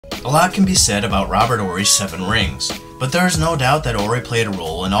A lot can be said about Robert Horry's 7 rings, but there is no doubt that Horry played a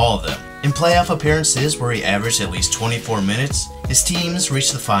role in all of them. In playoff appearances where he averaged at least 24 minutes, his teams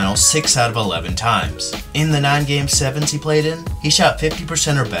reached the finals 6 out of 11 times. In the 9 Game 7s he played in, he shot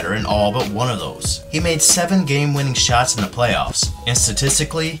 50% or better in all but one of those. He made 7 game-winning shots in the playoffs, and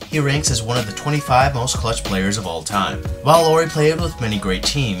statistically, he ranks as one of the 25 most clutch players of all time. While Horry played with many great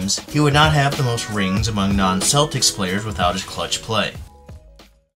teams, he would not have the most rings among non-Celtics players without his clutch play.